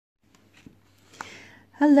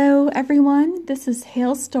Hello everyone, this is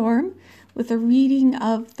Hailstorm with a reading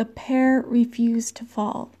of The Pear Refused to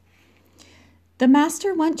Fall. The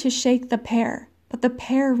master went to shake the pear, but the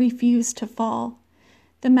pear refused to fall.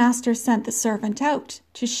 The master sent the servant out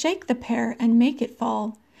to shake the pear and make it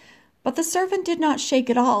fall. But the servant did not shake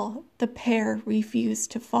at all, the pear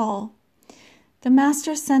refused to fall. The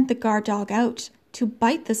master sent the guard dog out to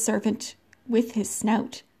bite the servant with his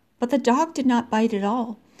snout, but the dog did not bite at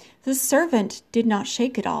all. The servant did not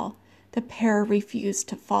shake at all. The pear refused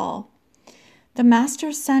to fall. The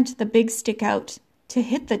master sent the big stick out to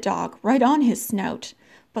hit the dog right on his snout,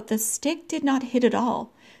 but the stick did not hit at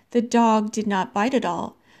all. The dog did not bite at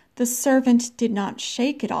all. The servant did not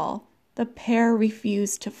shake at all. The pear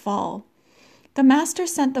refused to fall. The master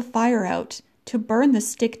sent the fire out to burn the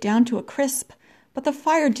stick down to a crisp, but the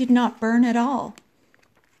fire did not burn at all.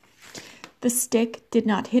 The stick did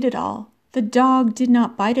not hit at all. The dog did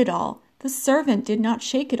not bite at all. The servant did not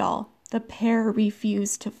shake at all. The pear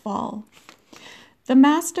refused to fall. The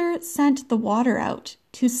master sent the water out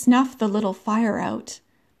to snuff the little fire out,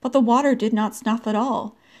 but the water did not snuff at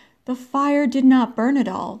all. The fire did not burn at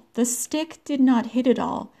all. The stick did not hit at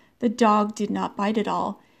all. The dog did not bite at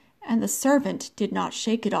all, and the servant did not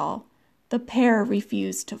shake at all. The pear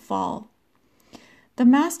refused to fall. The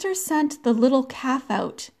master sent the little calf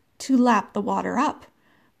out to lap the water up,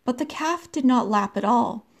 but the calf did not lap at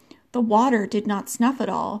all. The water did not snuff at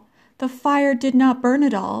all. The fire did not burn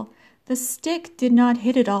at all. The stick did not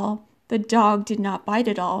hit at all. The dog did not bite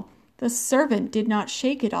at all. The servant did not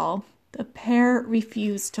shake at all. The pear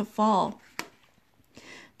refused to fall.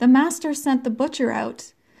 The master sent the butcher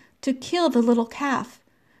out to kill the little calf,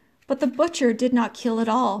 but the butcher did not kill at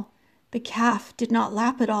all. The calf did not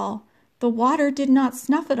lap at all. The water did not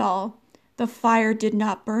snuff at all. The fire did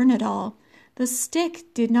not burn at all. The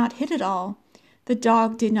stick did not hit at all. The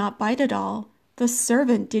dog did not bite at all. The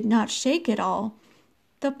servant did not shake at all.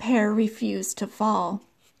 The pear refused to fall.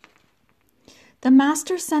 The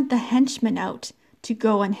master sent the henchman out to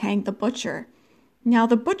go and hang the butcher. Now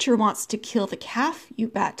the butcher wants to kill the calf, you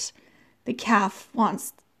bet. The calf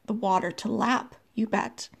wants the water to lap, you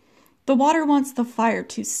bet. The water wants the fire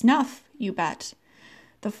to snuff, you bet.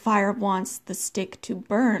 The fire wants the stick to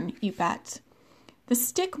burn, you bet. The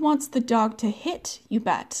stick wants the dog to hit, you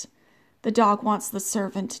bet. The dog wants the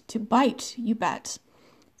servant to bite, you bet.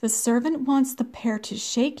 The servant wants the pear to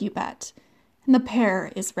shake, you bet. And the pear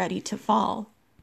is ready to fall.